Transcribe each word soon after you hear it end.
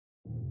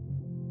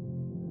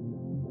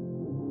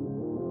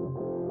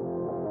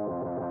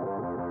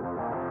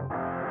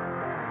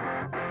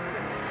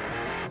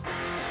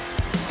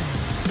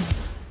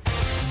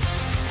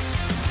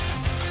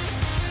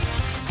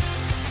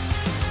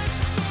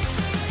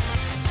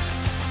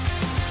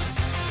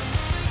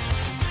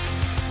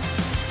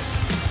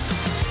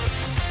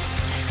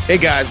Hey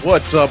guys,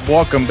 what's up?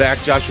 Welcome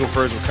back. Joshua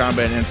Furs with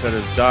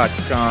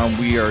CombatInsiders.com.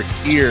 We are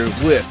here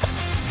with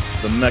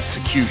the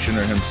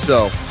Mexicutioner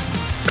himself,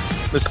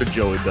 Mr.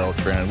 Joey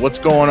Beltran. What's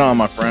going on,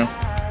 my friend?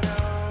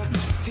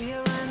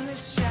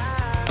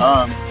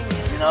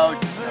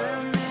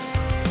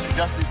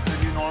 Adjusting to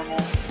the new normal,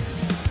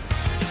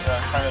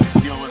 trying to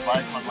deal with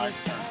life on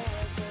life's terms.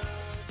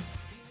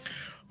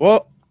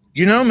 Well,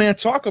 man,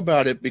 talk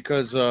about it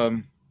because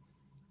I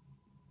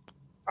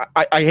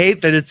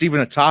hate that it's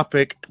even a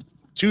topic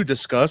to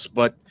discuss,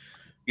 but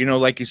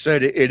like you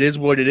said, it is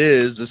what it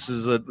is. This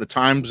is the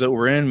times that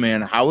we're in,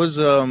 man. How's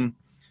it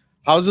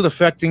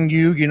affecting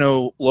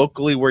you,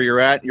 locally where you're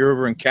at? You're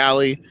over in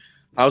Cali.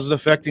 How's it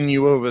affecting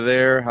you over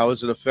there? How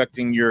is it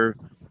affecting your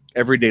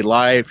everyday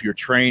life, your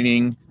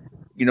training?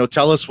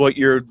 Tell us what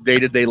your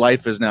day-to-day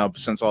life is now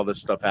since all this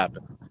stuff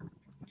happened.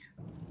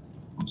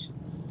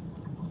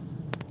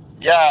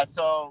 Yeah,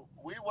 so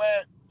we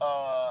went,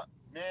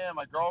 me and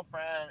my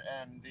girlfriend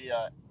and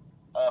the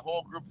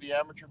whole group of the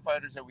amateur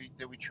fighters that we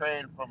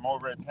trained from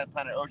over at 10th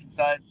Planet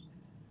Oceanside.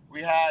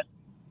 We had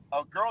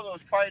a girl that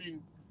was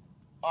fighting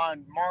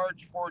on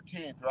March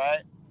 14th,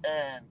 right?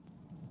 And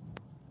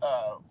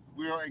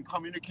we were in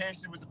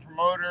communication with the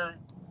promoter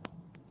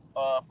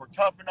for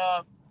Tough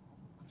Enough.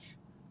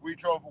 We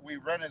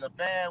rented a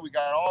van, we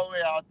got all the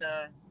way out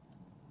there,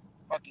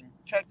 fucking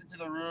checked into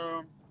the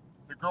room,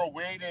 the girl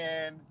weighed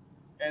in,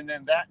 and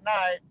then that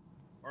night,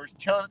 we're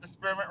chilling at the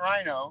Spearmint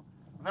Rhino.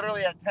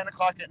 Literally at 10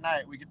 o'clock at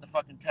night, we get the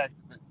fucking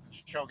text that the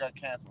show got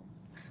canceled.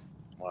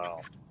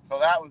 Wow. So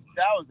that was a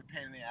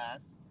pain in the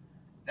ass.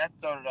 That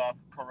started off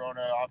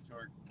Corona off to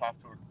a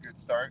good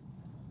start.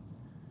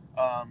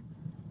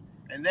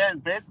 And then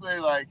basically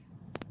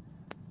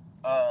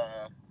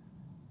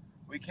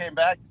we came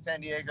back to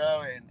San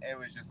Diego, and it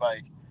was just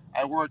like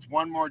I worked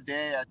one more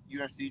day at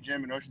UFC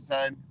gym in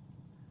Oceanside,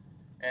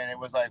 and it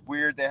was like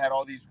weird. They had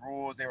all these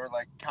rules. They were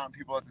like counting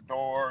people at the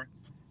door,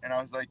 and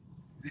I was like,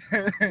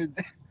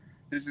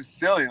 this is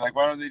silly. Like,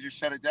 why don't they just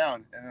shut it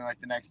down? And then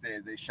the next day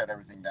they shut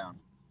everything down.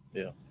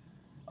 Yeah.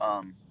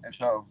 And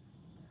so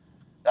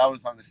that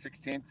was on the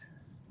 16th.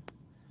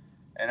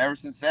 And ever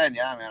since then,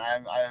 yeah, man, I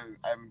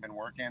haven't been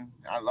working.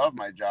 I love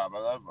my job. I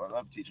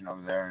love teaching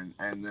over there.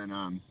 And then,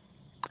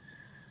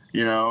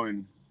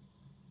 and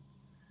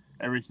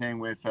everything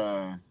with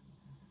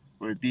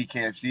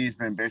BKFC has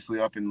been basically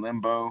up in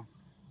limbo,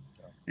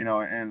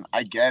 and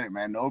I get it,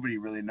 man. Nobody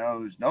really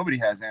knows. Nobody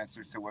has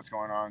answers to what's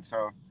going on.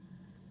 So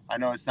I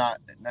know it's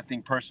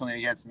nothing personally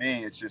against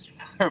me. It's just,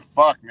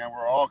 fuck, man.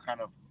 We're all kind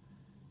of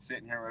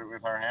sitting here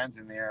with our hands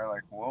in the air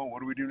like, whoa,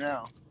 what do we do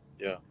now?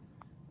 Yeah.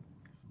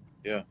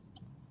 Yeah.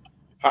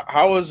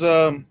 How's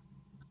it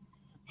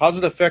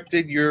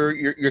affected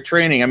your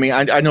training? I mean,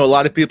 I know a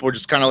lot of people are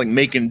just kind of like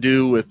making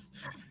do with,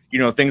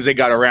 things they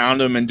got around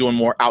them and doing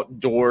more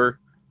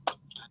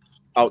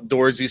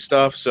outdoorsy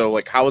stuff. So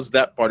like, how has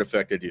that part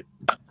affected you?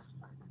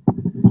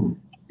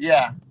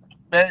 Yeah.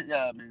 I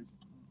mean, it's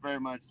very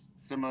much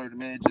similar to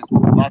me. Just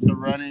lots of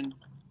running.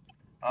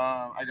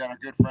 I got a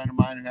good friend of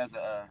mine who has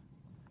a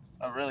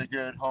really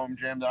good home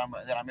gym that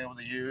I'm able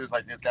to use.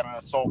 Like, it's got an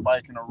assault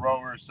bike and a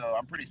rower, so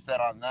I'm pretty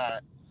set on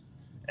that.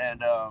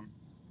 And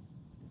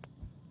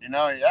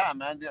yeah,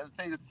 man. The other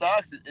thing that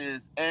sucks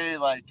is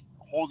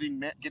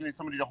getting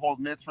somebody to hold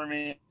mitts for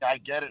me. I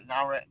get it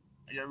now. Right?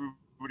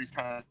 Everybody's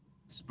kind of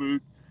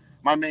spooked.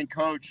 My main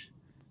coach,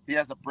 he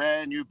has a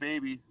brand new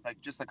baby,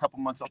 like just a couple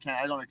months old.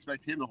 I don't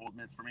expect him to hold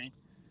mitts for me.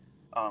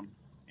 And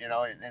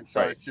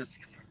so Right. It's just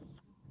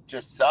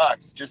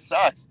sucks.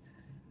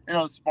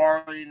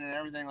 Sparring and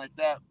everything like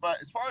that. But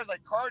as far as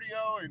like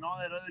cardio and all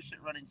that other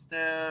shit, running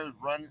stairs,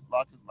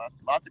 lots of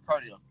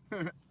cardio.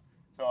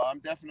 So I'm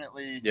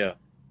definitely, Yeah.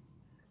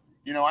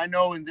 I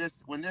know when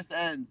this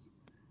ends,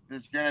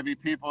 there's gonna be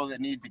people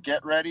that need to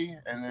get ready,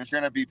 and there's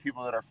gonna be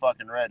people that are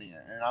fucking ready,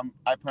 and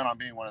I plan on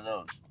being one of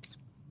those.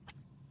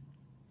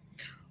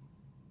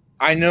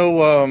 I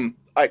know.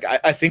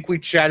 I think we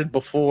chatted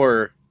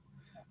before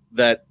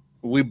that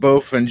we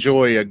both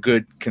enjoy a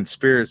good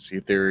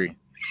conspiracy theory,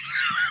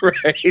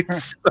 right?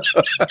 So,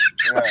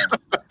 Yeah.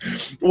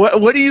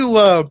 what do you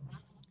have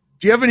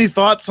any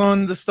thoughts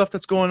on the stuff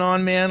that's going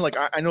on, man? Like,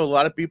 I know a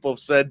lot of people have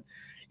said,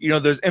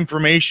 there's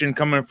information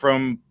coming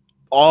from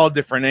all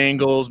different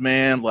angles,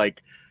 man.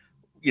 Like,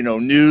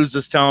 news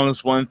is telling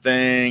us one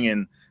thing,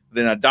 and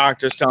then a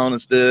doctor's telling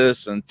us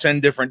this, and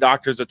 10 different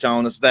doctors are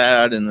telling us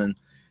that, and then,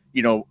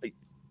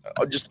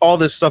 just all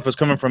this stuff is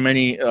coming from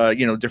many,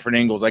 different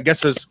angles. I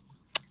guess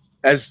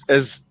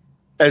as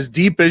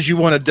deep as you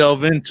want to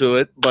delve into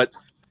it, but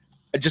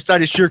just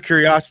out of sheer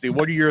curiosity,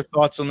 what are your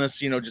thoughts on this?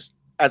 Just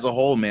as a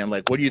whole, man.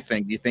 Like, what do you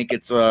think? Do you think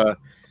it's they're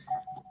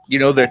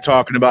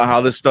talking about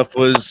how this stuff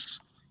was,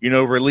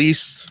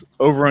 released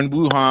over in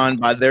Wuhan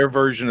by their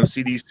version of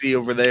CDC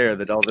over there,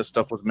 that all this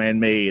stuff was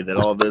man-made, that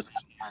all this,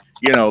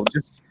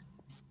 just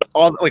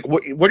all like,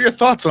 what are your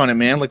thoughts on it,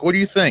 man? Like, what do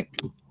you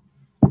think?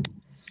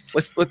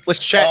 Let's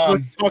chat.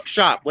 Let's talk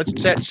shop. Let's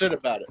chat shit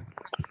about it.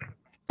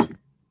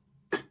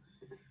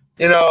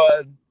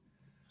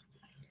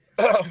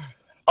 I'll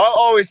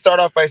always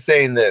start off by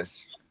saying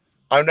this.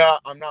 I'm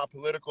not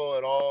political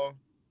at all.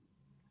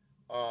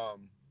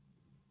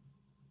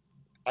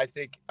 I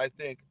think I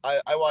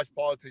watch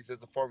politics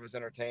as a form of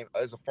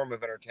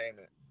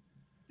entertainment.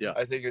 Yeah.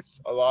 I think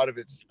a lot of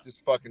it's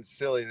just fucking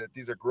silly that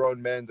these are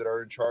grown men that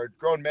are in charge,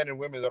 grown men and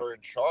women that are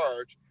in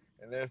charge,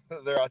 and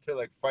they're out there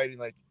like fighting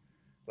like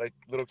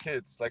little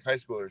kids, like high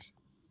schoolers.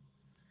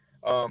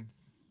 Long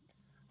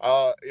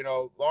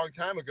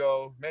time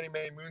ago, many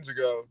moons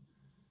ago,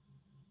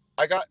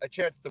 I got a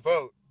chance to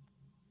vote.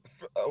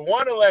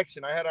 One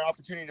election, I had an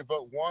opportunity to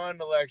vote one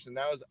election.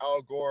 That was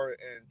Al Gore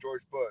and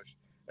George Bush,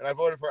 and I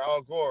voted for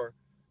Al Gore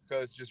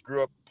because just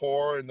grew up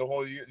poor, and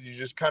you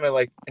just kind of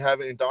like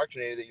have it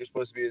indoctrinated that you're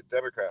supposed to be a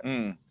Democrat.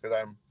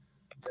 Because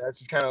that's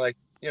just kind of like,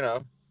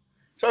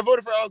 so I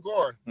voted for Al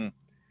Gore,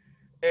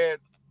 and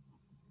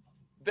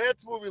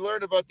that's what we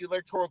learned about the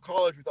Electoral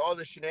College with all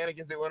the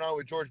shenanigans that went on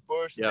with George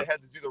Bush. Yeah. They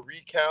had to do the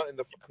recount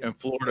in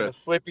Florida, the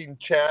flipping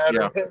Chad.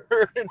 Yeah. Or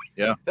whatever.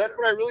 Yeah. That's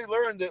when I really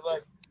learned that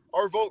like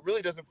our vote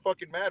really doesn't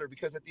fucking matter,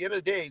 because at the end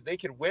of the day, they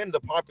can win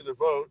the popular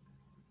vote,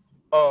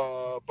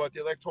 but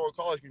the Electoral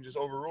College can just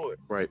overrule it.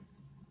 Right.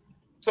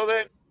 So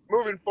then,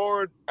 moving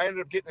forward, I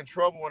ended up getting in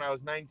trouble when I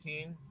was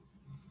 19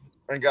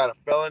 and got a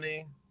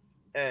felony,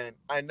 and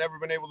I've never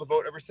been able to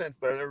vote ever since,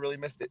 but I never really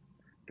missed it,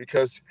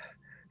 because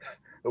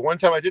the one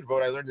time I did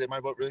vote, I learned that my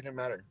vote really didn't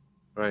matter.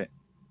 Right.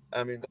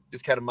 I mean, that's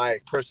just kind of my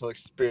personal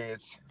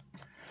experience.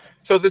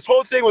 So this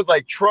whole thing with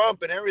like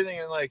Trump and everything,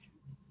 and like,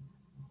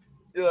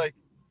 you're like,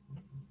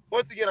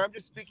 once again, I'm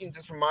just speaking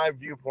just from my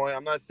viewpoint.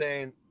 I'm not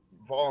saying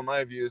follow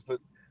my views, but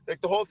like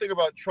the whole thing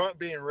about Trump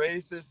being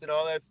racist and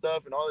all that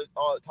stuff, and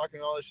all talking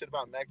all this shit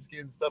about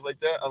Mexicans and stuff like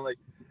that. I'm like,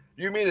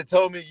 you mean to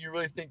tell me you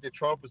really think that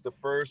Trump was the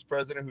first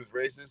president who's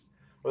racist,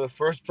 or the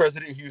first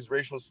president who used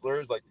racial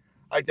slurs? Like,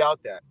 I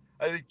doubt that.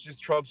 I think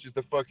just Trump's just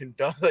a fucking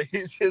dumb. Like,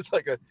 he's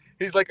like a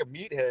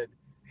meathead.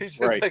 He just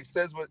like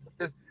says what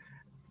is.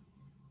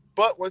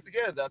 But once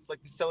again, that's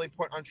like the selling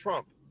point on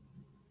Trump.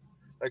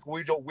 Like,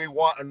 we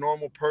want a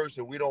normal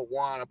person. We don't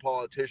want a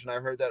politician. I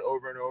heard that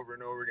over and over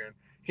and over again.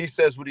 He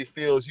says what he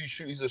feels.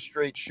 He's a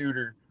straight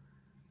shooter.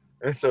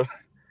 And so,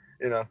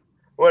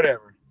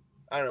 whatever.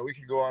 I don't know. We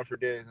could go on for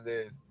days and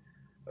days.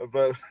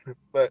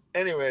 But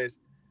anyways,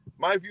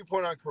 my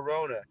viewpoint on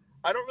Corona,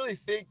 I don't really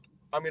think,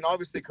 I mean,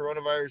 obviously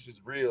coronavirus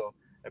is real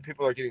and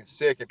people are getting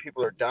sick and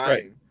people are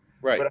dying.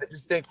 Right. But I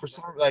just think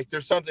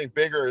there's something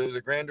bigger. There's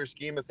a grander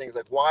scheme of things.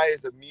 Like, why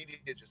is the media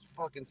just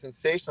fucking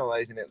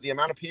sensationalizing it? The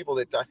amount of people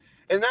that die.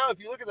 And now if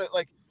you look at that,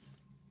 like,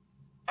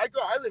 I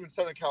live in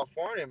Southern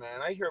California,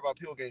 man. I hear about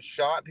people getting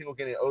shot, people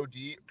getting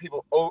OD,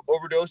 people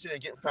overdosing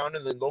and getting found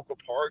in the local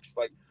parks,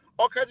 like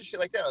all kinds of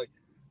shit like that. Like,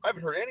 I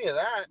haven't heard any of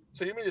that.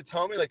 So you mean to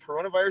tell me like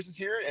coronavirus is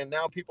here and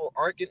now people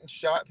aren't getting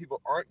shot,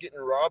 people aren't getting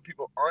robbed,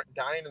 people aren't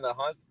dying in the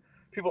hospital,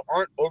 people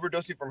aren't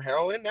overdosing from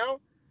heroin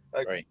now?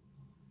 Like, right.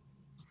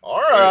 All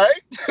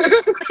right.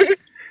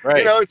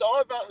 Right. It's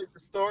all about like, the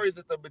story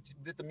that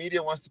the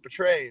media wants to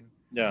portray.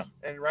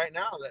 And right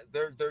now that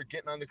they're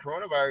getting on the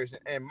coronavirus.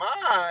 And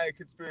my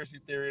conspiracy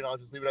theory, and I'll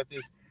just leave it at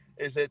this,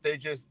 is that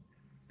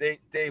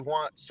they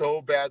want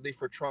so badly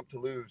for Trump to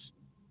lose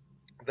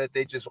that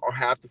they just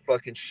have to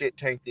fucking shit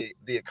tank the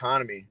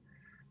economy,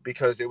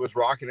 because it was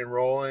rocking and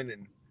rolling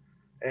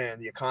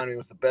and the economy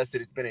was the best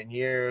that it's been in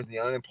years. The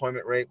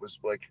unemployment rate was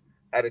like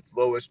at its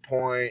lowest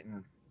point,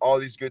 and all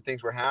these good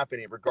things were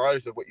happening,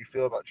 regardless of what you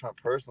feel about Trump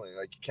personally.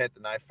 Like, you can't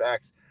deny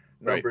facts.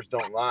 Numbers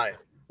don't lie.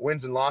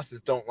 Wins and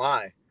losses don't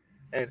lie.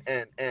 And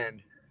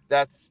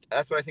that's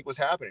what I think was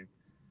happening.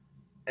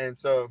 And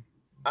so,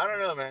 I don't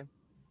know, man.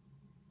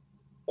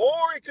 Or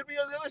it could be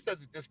on the other side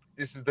that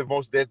this is the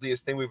most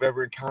deadliest thing we've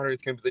ever encountered.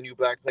 It's going to be the new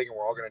Black Plague and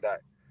we're all going to die.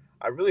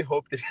 I really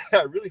hope it's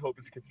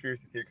a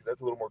conspiracy theory, because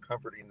that's a little more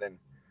comforting than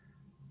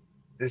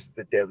this is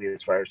the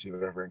deadliest virus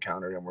we've ever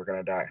encountered and we're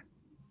going to die.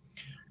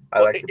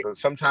 I like it, but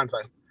sometimes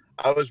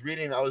I was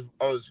reading, I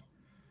was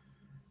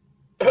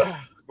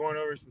going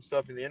over some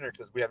stuff in the internet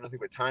because we have nothing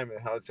but time,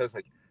 and how it says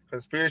like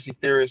conspiracy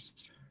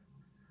theorists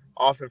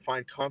often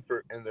find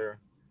comfort in their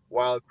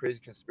wild, crazy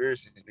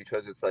conspiracies,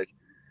 because it's like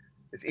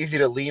it's easy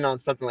to lean on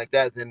something like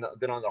that than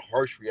on the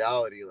harsh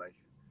reality. Like,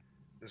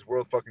 this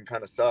world fucking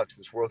kind of sucks.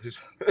 This world is.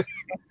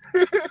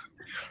 I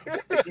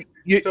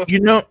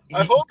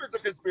hope it's a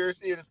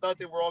conspiracy and it's not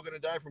that we're all going to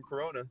die from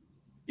corona.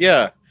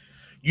 Yeah.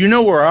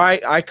 Where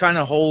I kind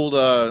of hold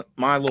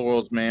my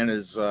laurels, man,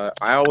 is I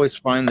always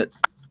find that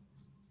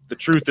the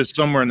truth is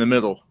somewhere in the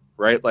middle,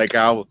 right? Like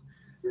I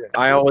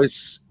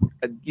always,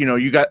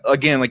 you got,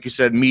 again, like you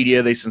said,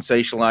 media, they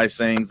sensationalize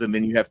things, and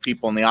then you have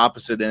people on the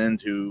opposite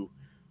end who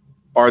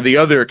are the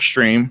other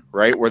extreme,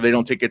 right, where they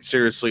don't take it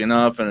seriously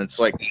enough, and it's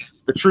like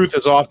the truth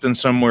is often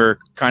somewhere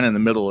kind of in the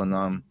middle.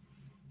 And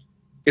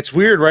it's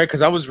weird, right?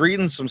 Because I was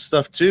reading some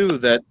stuff too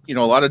that a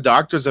lot of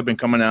doctors have been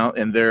coming out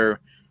and they're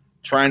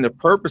trying to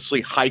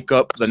purposely hike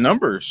up the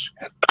numbers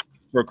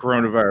for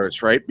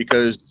coronavirus, right?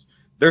 Because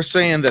they're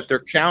saying that they're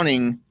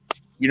counting,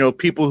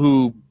 people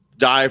who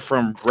die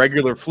from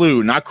regular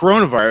flu, not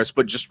coronavirus,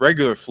 but just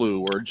regular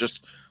flu or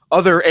just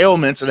other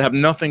ailments that have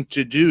nothing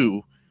to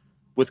do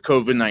with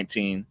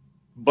COVID-19.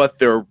 but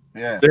they're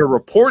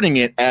reporting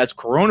it as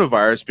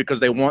coronavirus because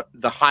they want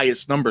the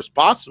highest numbers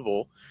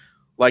possible.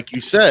 Like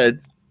you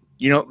said,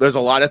 there's a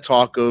lot of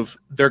talk of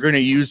they're going to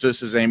use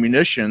this as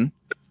ammunition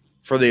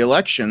for the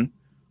election,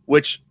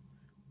 which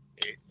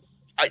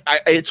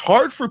it's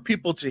hard for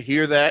people to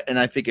hear that and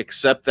I think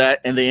accept that,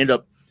 and they end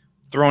up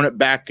throwing it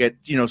back at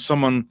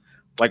someone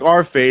like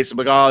our face,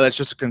 like, oh, that's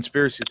just a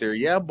conspiracy theory.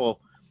 Yeah, well,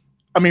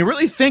 I mean,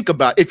 really think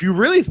about it. If you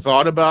really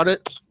thought about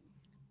it,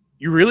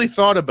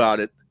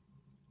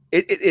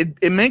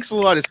 it makes a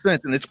lot of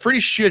sense, and it's pretty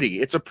shitty.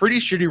 It's a pretty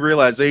shitty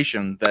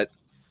realization that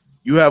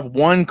you have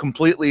one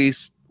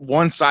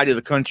side of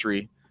the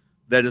country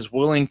that is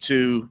willing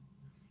to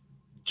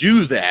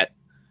do that,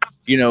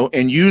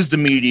 and use the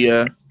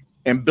media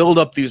and build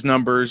up these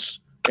numbers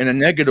in a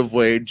negative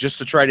way just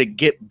to try to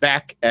get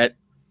back at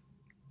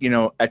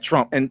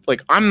Trump. And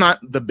like, I'm not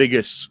the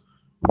biggest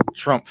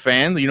Trump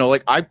fan,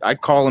 like I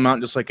call him out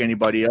just like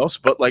anybody else,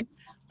 but like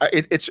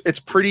it's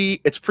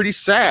pretty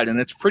sad, and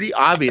it's pretty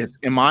obvious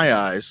in my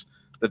eyes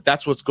that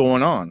that's what's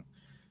going on.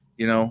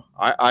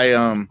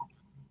 I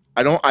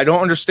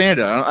don't understand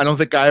it. I don't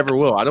think I ever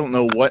will. I don't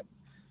know what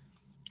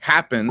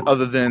happened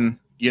other than,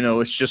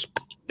 it's just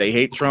they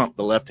hate Trump.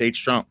 The left hates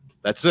Trump.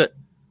 That's it.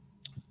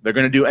 They're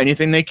going to do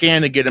anything they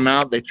can to get him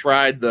out. They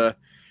tried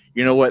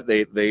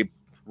they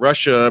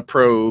Russia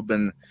probe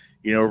and,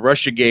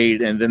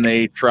 Russiagate, and then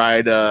they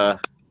tried, the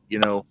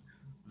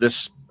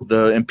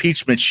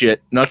impeachment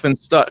shit. Nothing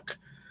stuck.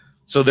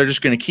 So they're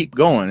just going to keep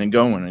going and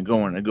going and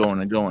going and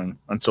going and going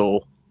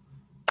until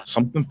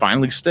something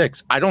finally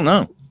sticks. I don't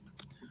know.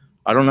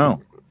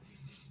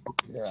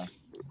 Yeah.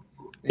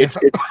 It's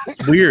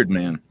weird,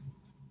 man.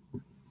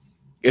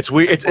 It's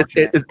weird.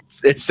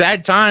 It's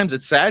sad times.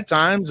 It's sad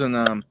times. And,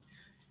 and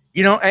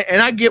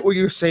I get what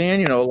you're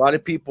saying. A lot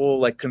of people,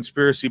 like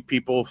conspiracy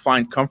people,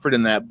 find comfort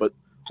in that. But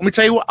let me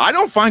tell you what, I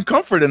don't find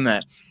comfort in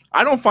that.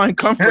 I don't find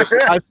comfort.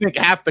 I think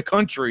half the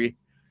country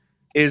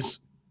is,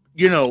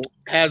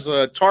 has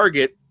a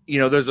target.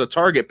 There's a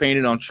target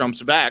painted on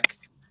Trump's back,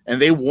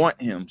 and they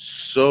want him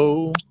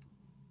so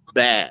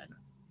bad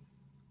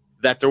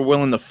that they're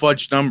willing to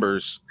fudge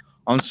numbers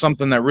on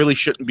something that really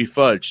shouldn't be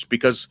fudged,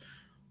 because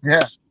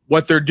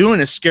what they're doing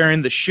is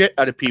scaring the shit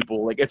out of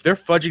people. Like, if they're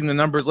fudging the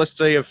numbers, let's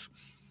say if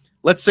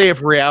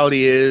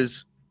reality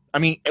is, I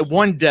mean,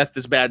 one death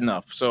is bad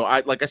enough. So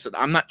like I said,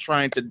 I'm not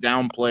trying to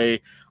downplay.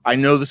 I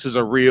know this is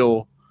a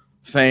real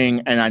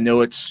thing, and I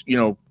know it's,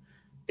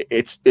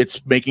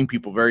 it's making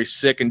people very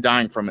sick and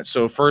dying from it.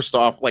 So first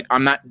off, like,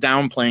 I'm not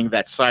downplaying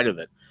that side of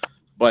it,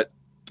 but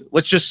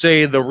let's just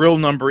say the real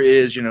number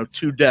is,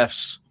 2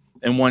 deaths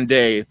in one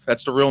day.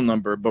 That's the real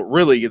number. But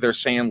really, they're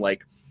saying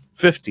like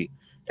 50,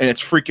 and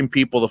it's freaking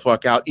people the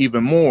fuck out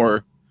even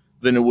more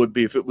than it would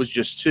be if it was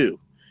just 2.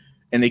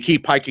 And they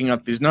keep hiking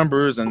up these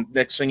numbers, and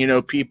next thing you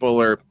know,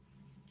 people are,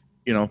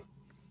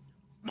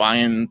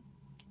 buying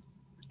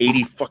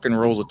 80 fucking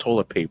rolls of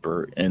toilet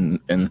paper and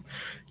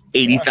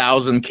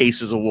 80,000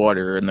 cases of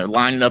water, and they're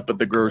lining up at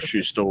the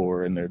grocery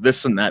store, and they're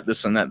this and that,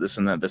 this and that, this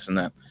and that, this and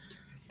that.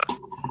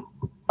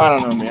 I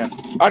don't know,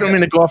 man. I don't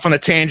mean to go off on a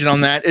tangent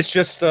on that. It's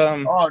just oh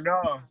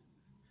no.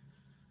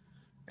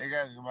 Hey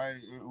guys,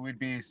 it would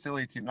be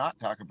silly to not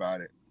talk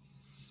about it.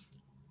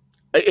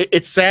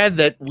 It's sad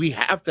that we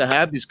have to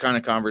have these kind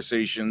of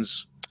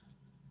conversations,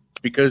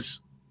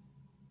 because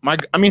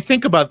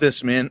think about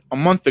this, man. A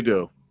month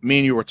ago, me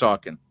and you were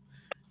talking.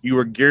 You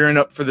were gearing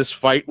up for this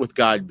fight with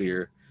God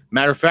Beer.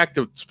 Matter of fact,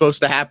 it's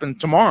supposed to happen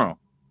tomorrow,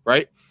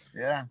 right?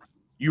 Yeah.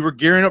 You were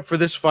gearing up for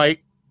this fight.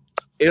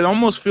 It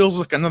almost feels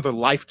like another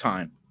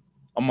lifetime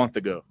a month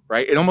ago,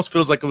 right? It almost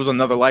feels like it was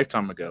another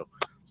lifetime ago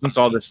since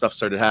all this stuff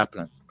started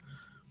happening.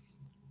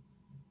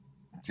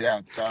 Yeah,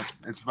 it sucks.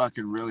 It's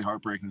fucking really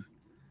heartbreaking.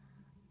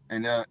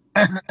 And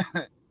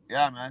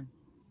yeah, man.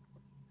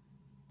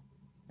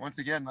 Once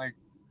again, like,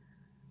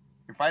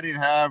 if I didn't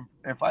have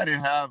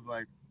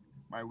like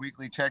my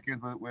weekly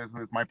check-ins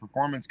with my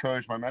performance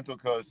coach, my mental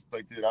coach,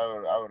 like, dude,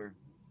 I would have.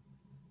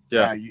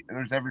 Yeah.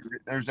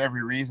 There's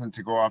every reason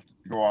to go off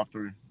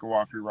your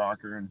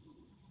rocker, and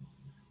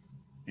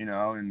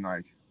and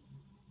like,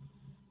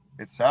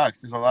 it sucks.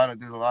 There's a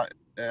lot.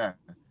 Yeah.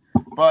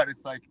 But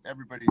it's like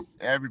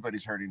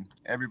everybody's hurting.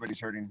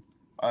 Everybody's hurting,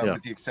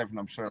 with the exception,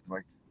 I'm sure,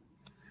 like.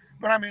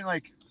 But I mean,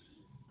 like,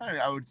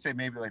 I would say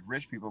maybe like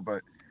rich people,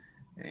 but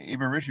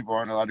even rich people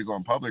aren't allowed to go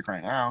in public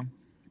right now.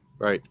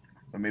 Right.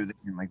 So maybe they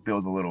can like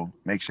build a little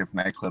makeshift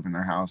nightclub in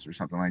their house or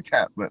something like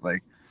that. But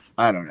like,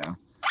 I don't know.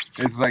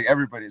 It's like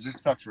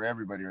this sucks for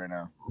everybody right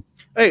now.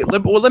 Hey,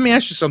 let me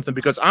ask you something,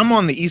 because I'm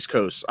on the East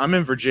Coast. I'm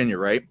in Virginia,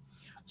 right?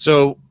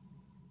 So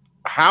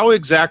how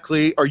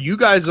exactly are you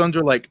guys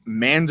under like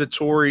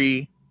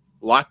mandatory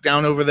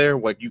lockdown over there?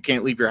 Like, you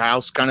can't leave your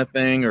house kind of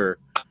thing, or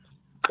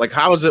like,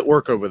 how does it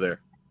work over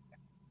there?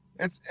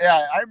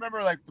 I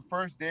remember like the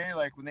first day,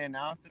 like when they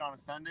announced it on a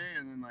Sunday,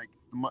 and then like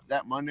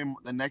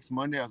the next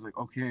Monday, I was like,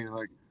 okay,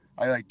 like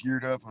I like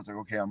geared up. I was like,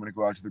 okay, I'm gonna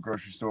go out to the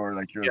grocery store.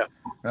 Like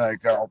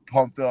like all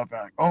pumped up, and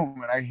I'm like, oh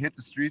man, I hit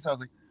the streets. I was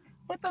like,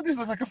 I thought this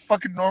looked like a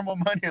fucking normal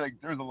Monday.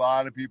 Like, there's a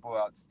lot of people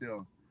out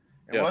still.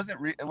 It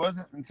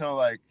wasn't until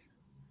like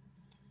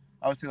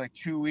I would say like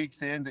 2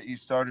 weeks in that you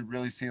started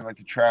really seeing like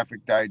the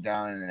traffic die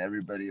down and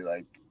everybody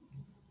like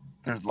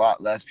there's a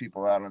lot less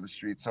people out on the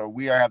street. So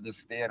we have the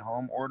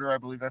stay-at-home order, I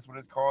believe that's what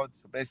it's called.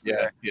 So basically,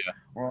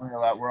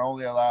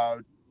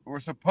 we're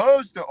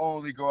supposed to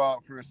only go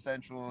out for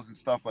essentials and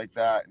stuff like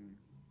that. And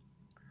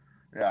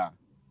yeah,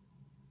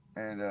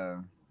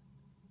 and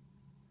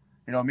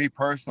me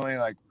personally,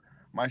 like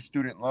my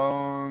student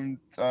loan,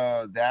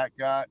 I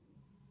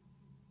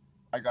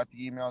got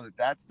the email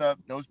that stuff,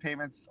 those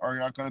payments are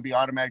not going to be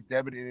automatic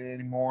debited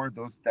anymore.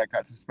 That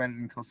got suspended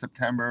until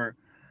September.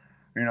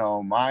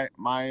 My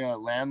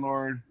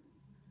landlord,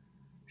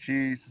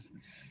 she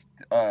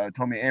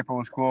told me April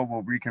was cool.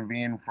 We'll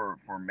reconvene for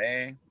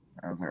May.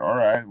 I was like, all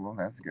right, well,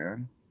 that's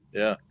good.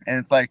 Yeah. And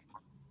it's like,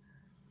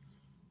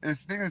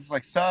 this thing is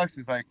like sucks.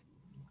 It's like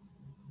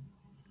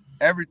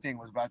everything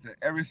was about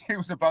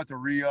to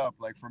re-up.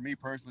 Like for me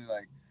personally,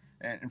 like,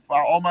 and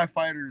for all my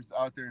fighters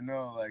out there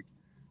know, like,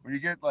 when you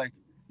get like,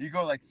 you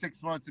go like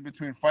 6 months in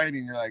between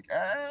fighting, you're like,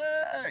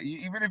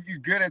 even if you're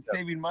good at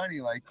saving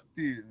money, like,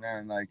 dude,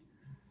 man, like,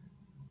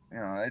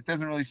 it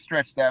doesn't really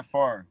stretch that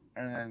far.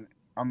 And then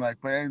I'm like,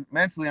 but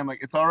mentally, I'm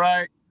like, it's all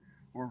right.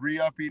 We're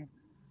re-upping.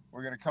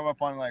 We're going to come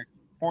up on like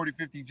 40,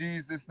 50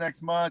 G's this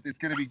next month. It's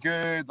going to be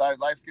good.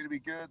 Life's going to be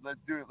good.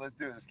 Let's do it. Let's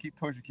keep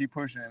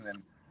pushing. And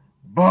then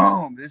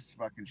boom, this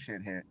fucking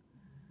shit hit.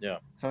 Yeah.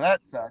 So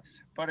that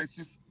sucks. But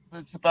it's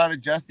about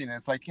adjusting.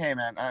 It's like, hey,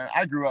 man,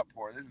 I grew up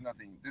poor. This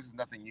is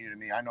nothing new to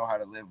me. I know how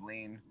to live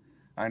lean.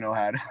 I know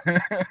how to,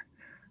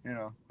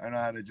 I know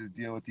how to just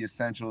deal with the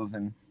essentials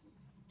and,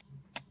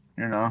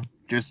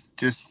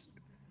 just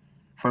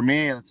for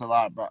me, it's a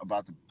lot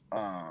about the,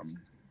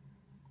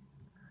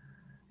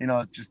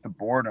 just the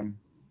boredom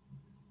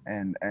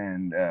and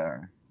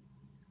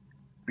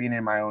being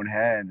in my own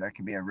head. That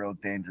can be a real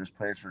dangerous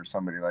place for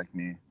somebody like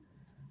me.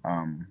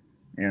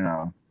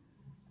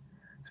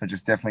 So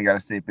just definitely got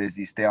to stay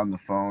busy, stay on the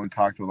phone,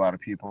 talk to a lot of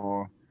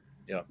people.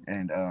 Yeah.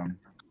 And,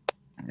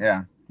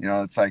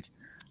 it's like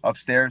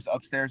upstairs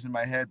in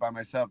my head by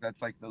myself.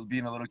 That's like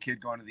being a little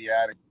kid going to the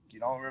attic. You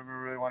don't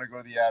ever really want to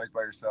go to the attic by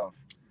yourself.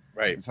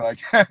 Right. And so I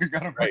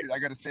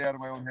gotta stay out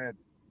of my own head.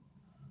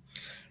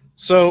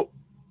 So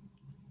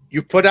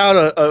you put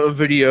out a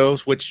video,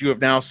 which you have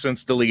now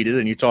since deleted,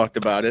 and you talked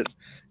about it.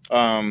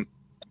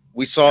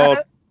 We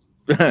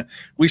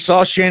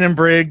saw Shannon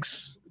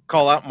Briggs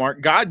call out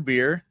Mark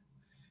Godbeer,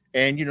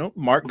 and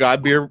Mark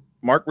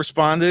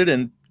responded,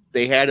 and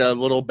they had a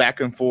little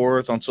back and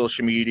forth on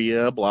social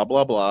media, blah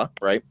blah blah,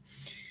 right?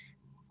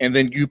 And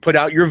then you put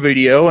out your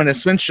video, and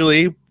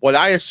essentially what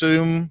I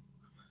assume,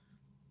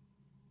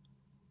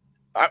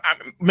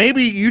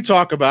 maybe you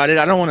talk about it.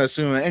 I don't want to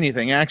assume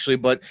anything, actually,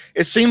 but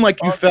it seemed like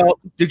you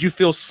did you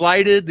feel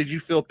slighted? Did you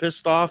feel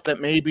pissed off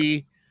that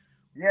maybe?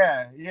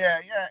 Yeah.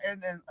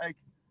 And then, like,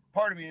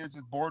 part of me is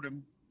just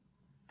boredom.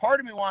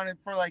 Part of me wanted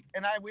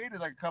and I waited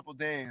like a couple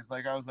days.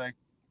 Like, I was like,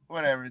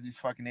 whatever, these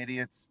fucking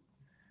idiots.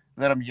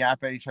 Let them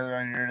yap at each other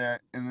on the internet.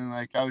 And then,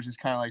 like, I was just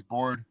kind of like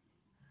bored,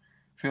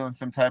 feeling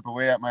some type of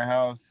way at my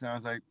house. And I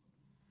was like,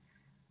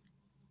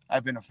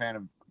 I've been a fan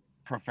of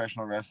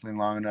professional wrestling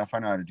long enough. I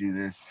know how to do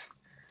this.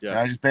 Yeah. And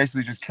I just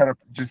basically just cut a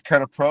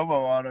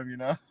promo on him,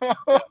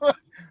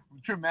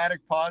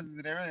 dramatic pauses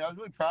and everything. I was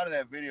really proud of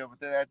that video. But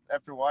then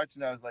after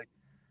watching it, I was like,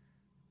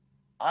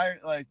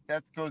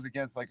 that goes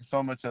against like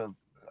so much of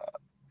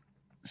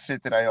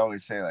shit that I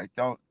always say. Like,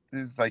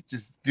 it's like,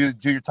 just do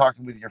your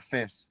talking with your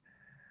fists,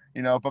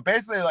 But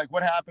basically, like,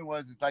 what happened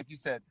was, it's like you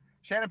said,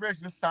 Shannon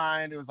Briggs was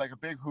signed. It was like a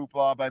big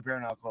hoopla by Bare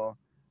Knuckle.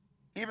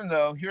 Even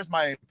though, here's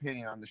my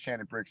opinion on the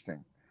Shannon Briggs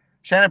thing.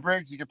 Shannon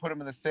Briggs, you could put him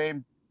in the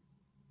same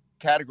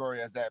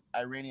category as that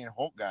Iranian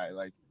Hulk guy.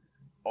 Like,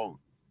 oh,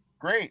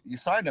 great, you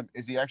signed him.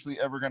 Is he actually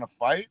ever going to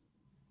fight?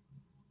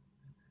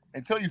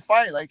 Until you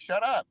fight, like,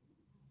 shut up.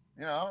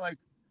 Like,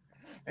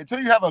 until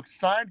you have a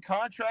signed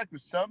contract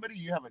with somebody,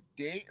 you have a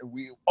date,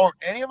 or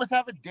any of us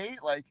have a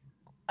date, like,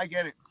 I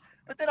get it.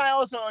 But then I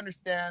also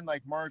understand,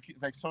 like,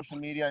 like social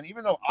media, and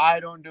even though I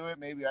don't do it,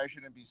 maybe I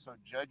shouldn't be so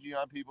judgy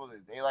on people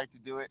that they like to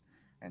do it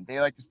and they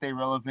like to stay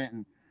relevant,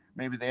 and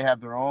maybe they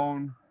have their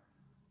own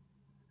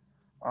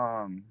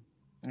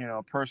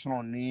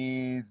personal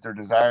needs, their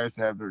desires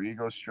to have their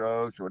ego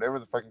stroked, or whatever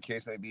the fucking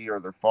case may be,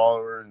 or their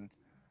followers and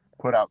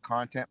put out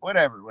content,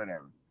 whatever.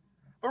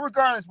 But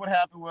regardless, what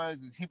happened was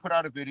he put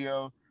out a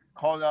video,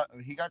 called out,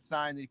 he got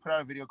signed, and he put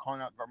out a video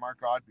calling out Mark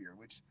Godbeer,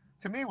 which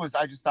to me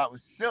I just thought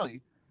was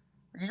silly.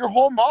 Your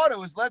whole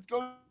motto is let's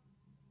go.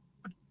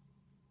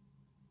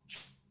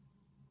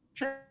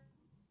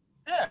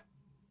 Yeah.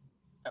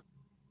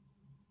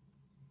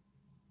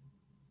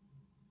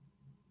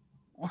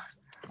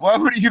 Why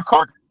would you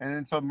call? And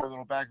then some more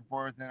little back and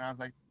forth, and I was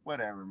like,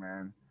 whatever,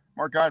 man.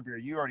 Mark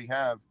Godbeer, you already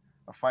have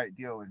a fight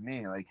deal with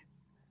me. Like,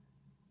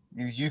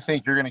 you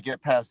think you're gonna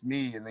get past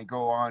me and then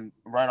go on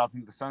right off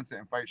into the sunset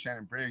and fight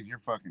Shannon Briggs? You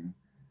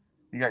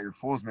got your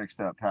fools mixed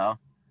up, pal.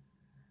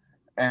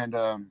 And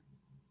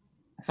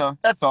so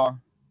that's all.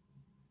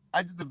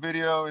 I did the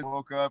video and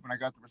woke up, and I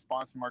got the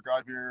response from Mark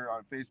Godbeer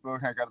on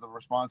Facebook. I got the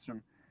response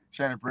from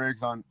Shannon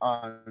Briggs on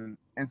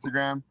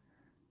Instagram,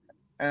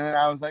 and then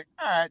I was like,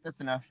 all right, that's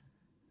enough.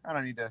 I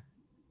don't need to.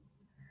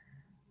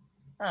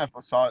 I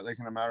saw it like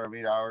in a matter of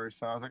 8 hours,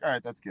 so I was like, all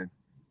right, that's good.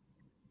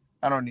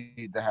 I don't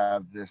need to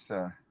have this,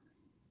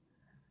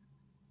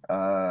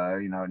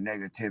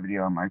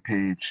 negativity on my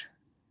page.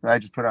 I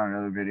just put out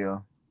another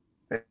video.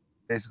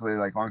 Basically,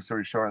 like, long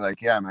story short,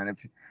 like, yeah, man,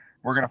 if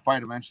we're gonna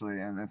fight eventually,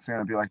 and it's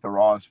gonna be like the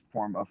rawest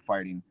form of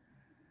fighting.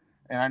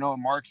 And I know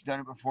Mark's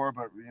done it before,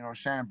 but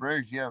Shannon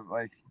Briggs, yeah,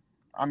 like,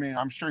 I mean,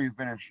 I'm sure you've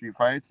been in street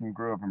fights and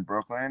grew up in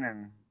Brooklyn,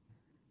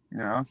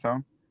 and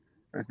so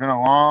it's been a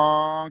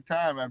long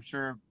time. I'm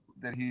sure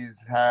that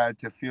he's had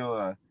to feel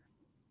a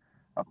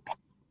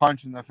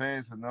punch in the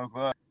face with no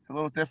glove. It's a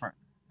little different.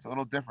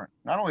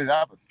 Not only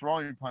that, but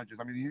throwing punches.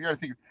 I mean, you got to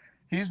think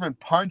he's been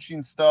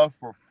punching stuff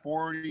for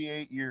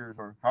 48 years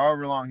or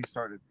however long he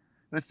started.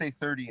 Let's say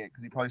 38,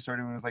 because he probably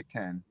started when he was like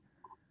 10.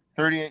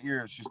 38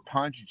 years just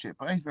punching shit.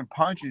 But he's been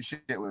punching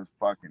shit with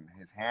fucking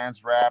his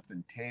hands wrapped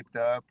and taped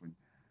up and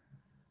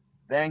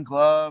then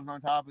gloves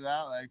on top of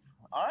that. Like,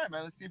 all right,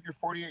 man, let's see if your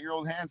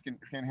 48-year-old hands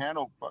can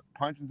handle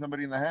punching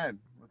somebody in the head.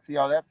 Let's see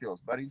how that feels,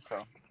 buddy.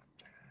 So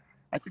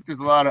I think there's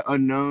a lot of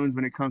unknowns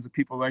when it comes to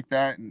people like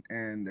that.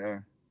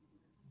 And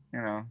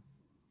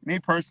me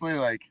personally,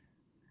 like,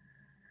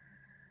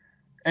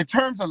 in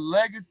terms of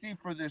legacy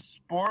for this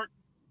sport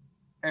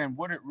and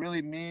what it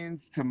really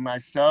means to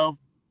myself,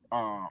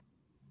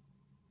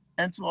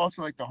 and to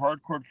also like the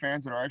hardcore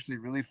fans that are actually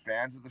really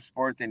fans of the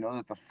sport, they know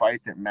that the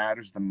fight that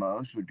matters the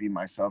most would be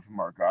myself and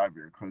Mark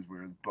Godbeer, because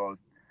we're both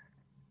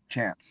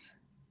champs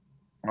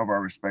of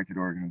our respected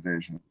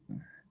organizations.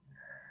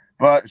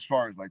 But as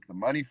far as like the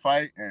money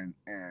fight and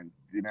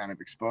the amount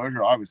of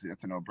exposure, obviously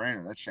that's a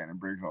no-brainer. That's Shannon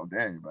Briggs all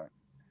day. But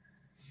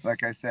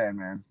like I said,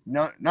 man,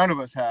 none of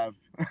us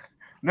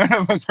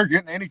are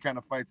getting any kind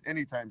of fights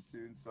anytime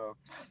soon. So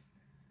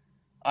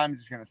I'm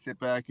just gonna sit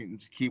back and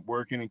just keep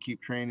working and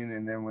keep training,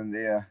 and then when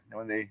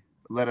they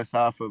let us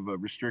off of a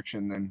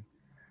restriction, then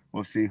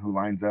we'll see who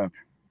lines up.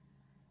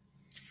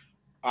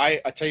 I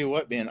tell you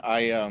what, man,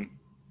 I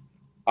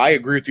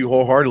agree with you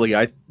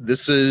wholeheartedly.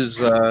 This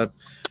is I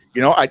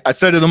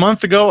said it a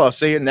month ago. I'll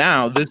say it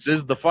now. This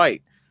is the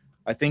fight.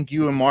 I think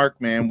you and Mark,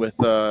 man, with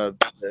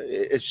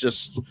it's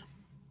just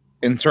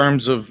in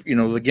terms of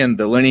again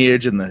the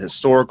lineage and the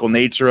historical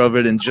nature of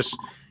it, and just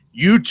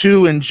you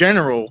two in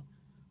general.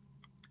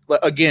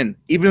 Again,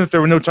 even if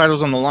there were no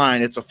titles on the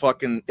line, it's a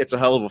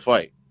hell of a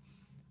fight.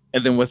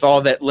 And then with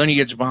all that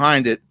lineage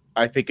behind it,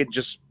 I think I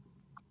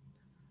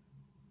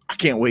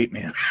can't wait,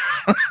 man.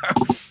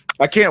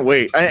 I can't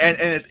wait.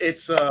 And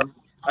it's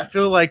I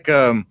feel like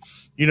I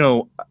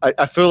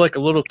feel like a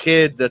little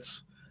kid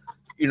that's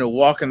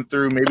walking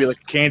through maybe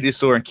like a candy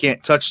store and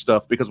can't touch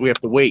stuff because we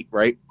have to wait,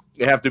 right?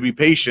 You have to be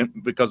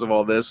patient because of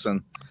all this,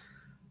 and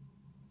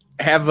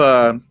have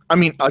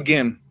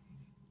again,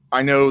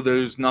 I know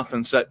there's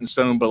nothing set in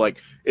stone, but like,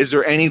 is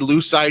there any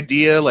loose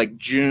idea like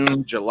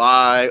June,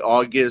 July,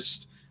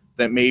 August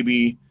that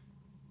maybe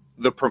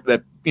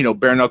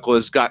Bare Knuckle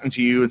has gotten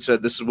to you and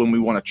said this is when we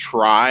want to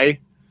try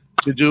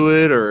to do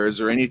it, or is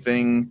there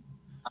anything?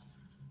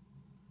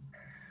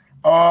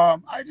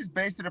 I just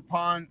based it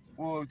upon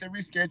if they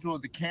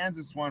rescheduled the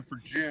Kansas one for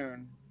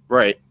June,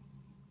 right?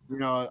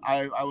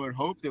 I would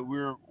hope that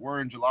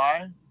we're in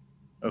July.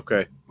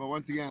 Okay. But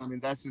once again, I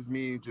mean, that's just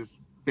me just.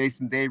 They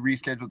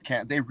rescheduled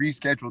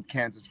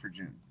Kansas for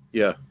June.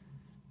 Yeah.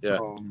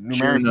 So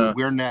numerically, June,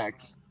 we're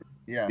next.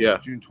 Yeah.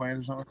 June 20th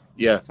or something.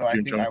 Yeah. So I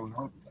think 20th. I would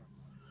hope.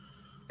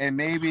 And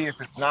maybe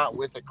if it's not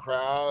with a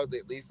crowd,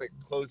 at least like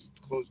closed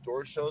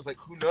door shows. Like,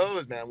 who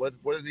knows, man? What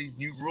are these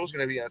new rules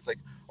going to be? It's like,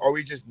 are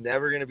we just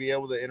never going to be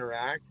able to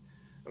interact?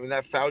 I mean,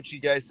 that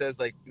Fauci guy says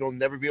like you'll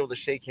never be able to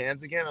shake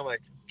hands again. I'm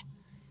like,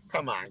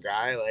 come on,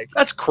 guy. Like,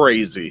 that's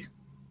crazy.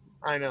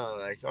 I know.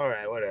 Like, all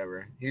right,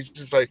 whatever. He's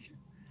just like.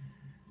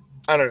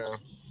 I don't know.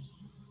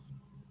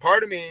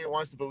 Part of me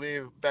wants to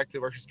believe, back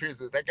to Marcus Pierce,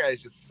 that guy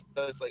is just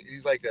like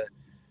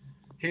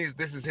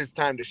this is his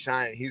time to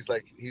shine. He's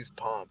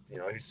pumped.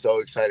 He's so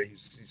excited.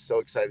 He's so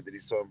excited that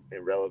he's so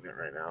irrelevant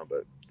right now.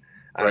 But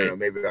I don't know.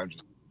 Maybe I'm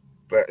just.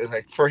 But it's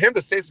like for him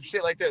to say some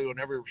shit like that, we'll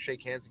never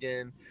shake hands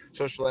again,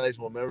 socialize,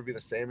 we'll never be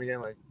the same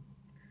again. Like,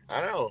 I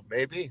don't know.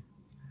 Maybe.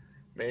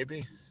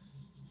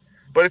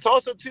 But it's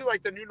also too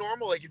like the new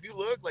normal. Like if you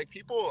look, like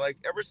people like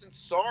ever since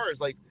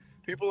SARS, like.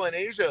 People in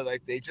Asia,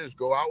 like they just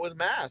go out with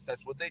masks.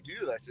 That's what they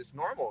do. That's just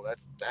normal.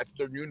 That's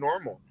their new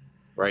normal.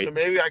 Right. So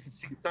maybe I could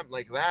see something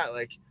like that.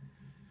 Like,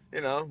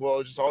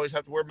 we'll just always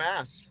have to wear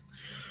masks.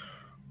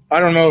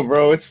 I don't know,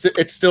 bro. It's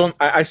still.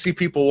 I see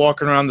people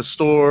walking around the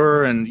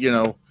store, and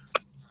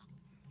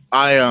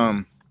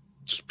I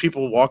just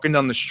people walking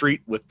down the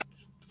street with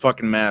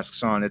fucking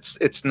masks on.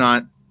 It's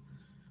not.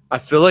 I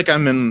feel like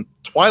I'm in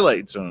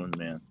Twilight Zone,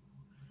 man.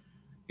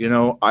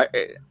 I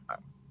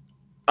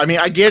mean,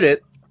 I get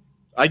it.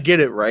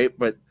 Right?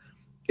 But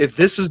if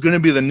this is going to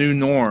be the new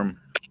norm,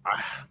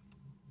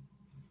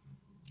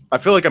 I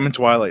feel like I'm in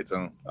Twilight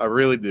Zone. I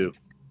really do.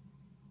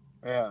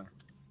 Yeah.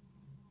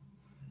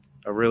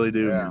 I really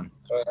do, yeah. man.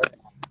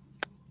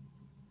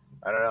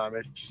 I don't know. I'm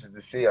interested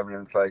to see. I mean,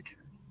 it's like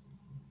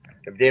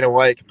if Dana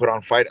White can put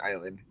on Fight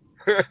Island,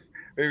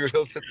 maybe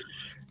he'll sit.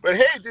 But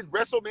hey, did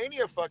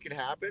WrestleMania fucking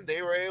happen?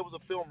 They were able to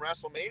film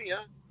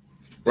WrestleMania.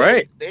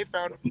 Right. They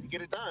found a way to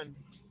get it done.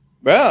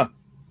 Yeah.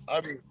 I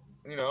mean,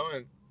 you know,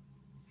 and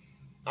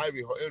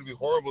it would be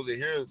horrible to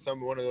hear that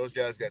one of those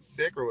guys got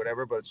sick or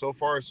whatever. But so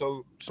far,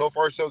 so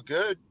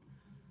good.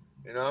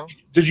 You know.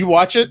 Did you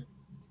watch it?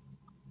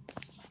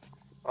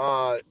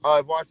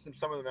 I've watched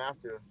some of them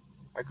after.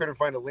 I couldn't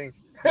find a link.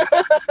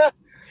 I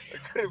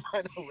couldn't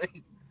find a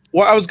link.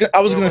 Well, I was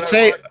gonna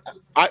say,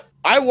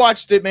 I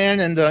watched it, man,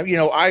 and you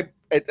know, I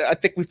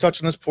think we've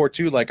touched on this before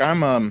too. Like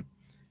I'm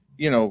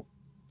you know,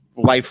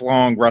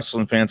 lifelong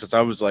wrestling fan since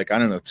I was like, I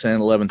don't know,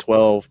 10, 11,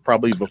 12,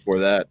 probably before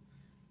that.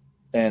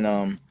 And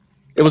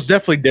it was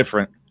definitely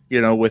different,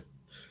 you know,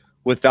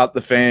 without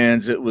the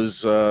fans. It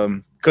was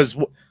because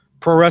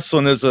pro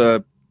wrestling is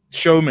a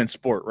showman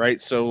sport, right?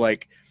 So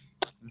like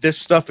this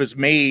stuff is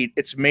made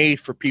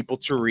for people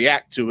to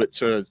react to it,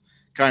 to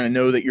kind of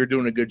know that you're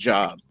doing a good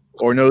job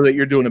or know that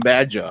you're doing a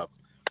bad job.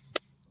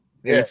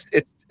 Yeah.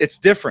 It's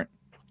different.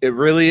 It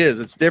really is.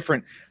 It's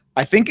different.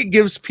 I think it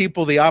gives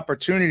people the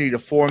opportunity to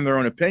form their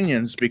own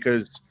opinions,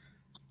 because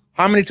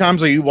how many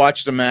times have you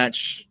watched a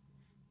match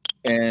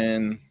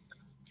and,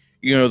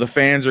 you know, the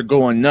fans are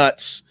going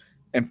nuts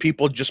and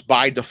people just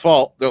by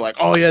default, they're like,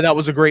 oh yeah, that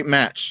was a great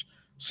match,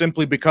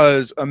 simply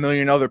because a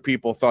million other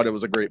people thought it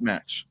was a great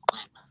match.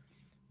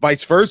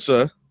 Vice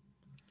versa,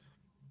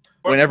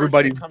 when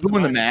everybody's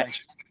doing the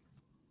match.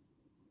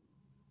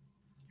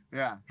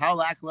 Yeah. How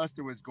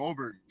lackluster was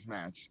Goldberg's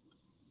match?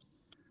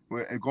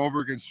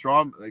 Goldberg and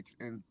Strowman,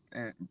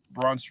 and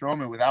Braun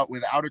Strowman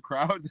without a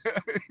crowd.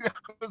 It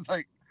was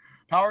like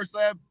power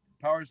slam,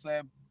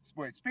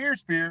 wait,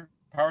 spear,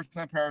 power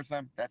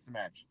slam. That's the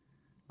match.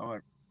 I'm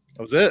like,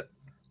 that was it.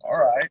 All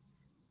right.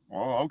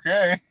 Well,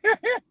 okay.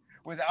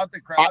 Without the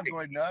crowd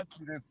going nuts,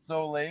 it's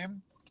so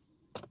lame.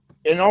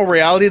 In all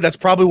reality, that's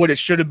probably what it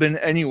should have been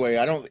anyway.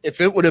 If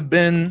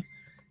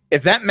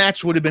that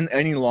match would have been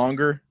any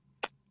longer,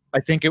 I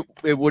think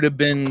it would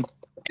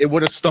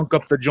have stunk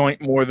up the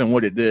joint more than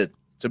what it did,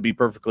 to be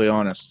perfectly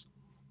honest.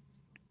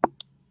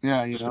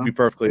 Yeah, just to be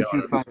perfectly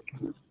honest.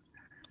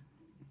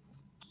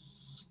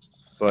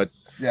 But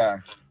yeah,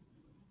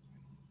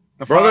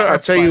 brother, I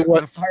tell you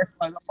what,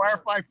 the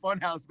Firefly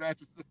Funhouse match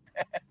was the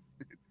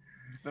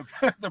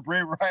best. The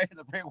Bray Wyatt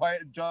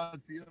and John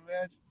Cena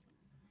match,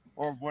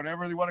 or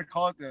whatever they want to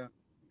call it,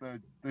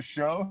 the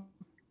show,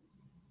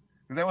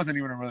 because that wasn't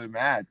even a really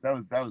match. That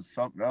was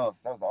something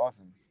else. That was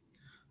awesome.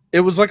 It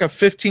was like a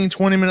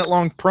 15-20 minute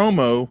long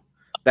promo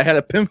that had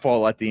a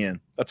pinfall at the end.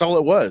 That's all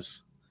it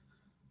was.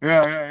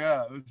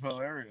 Yeah. It was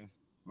hilarious.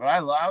 But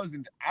I was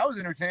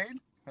entertained.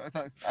 I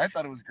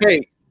thought it was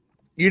great. Hey,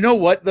 you know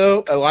what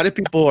though? A lot of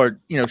people are,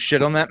 you know,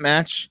 shit on that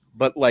match,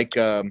 but like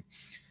the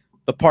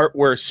part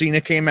where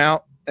Cena came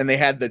out and they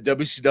had the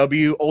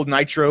WCW old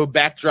Nitro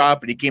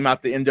backdrop and he came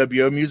out the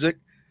NWO music,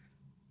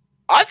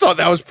 I thought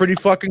that was pretty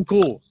fucking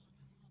cool.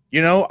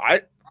 You know,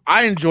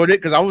 I enjoyed it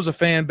because I was a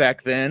fan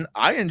back then.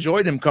 I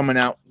enjoyed him coming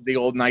out the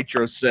old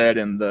Nitro set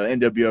and the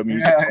NWO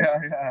music.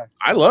 Yeah.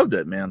 I loved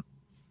it, man.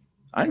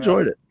 I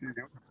enjoyed it. Dude,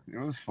 it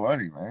was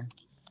funny, man.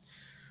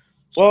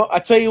 Well, I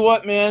tell you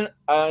what, man.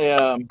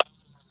 I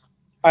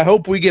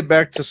hope we get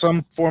back to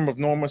some form of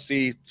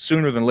normalcy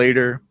sooner than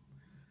later.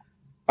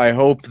 I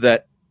hope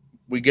that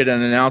we get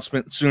an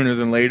announcement sooner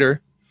than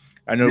later.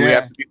 I know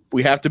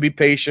we have to be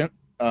patient.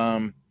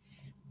 But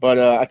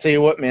I tell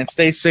you what, man.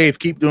 Stay safe.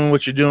 Keep doing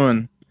what you're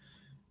doing.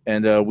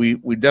 And we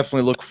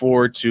definitely look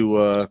forward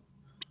to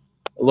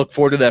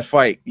that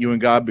fight, you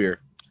and Godbeer.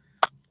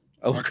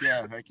 Heck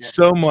yeah.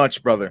 So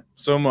much, brother,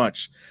 so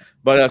much.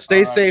 But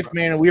stay safe, bro,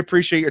 man. And we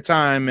appreciate your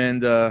time,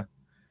 and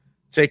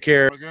take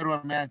care. Have a good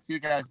one, man. See you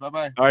guys.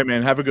 Bye-bye. All right,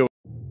 man. Have a good one.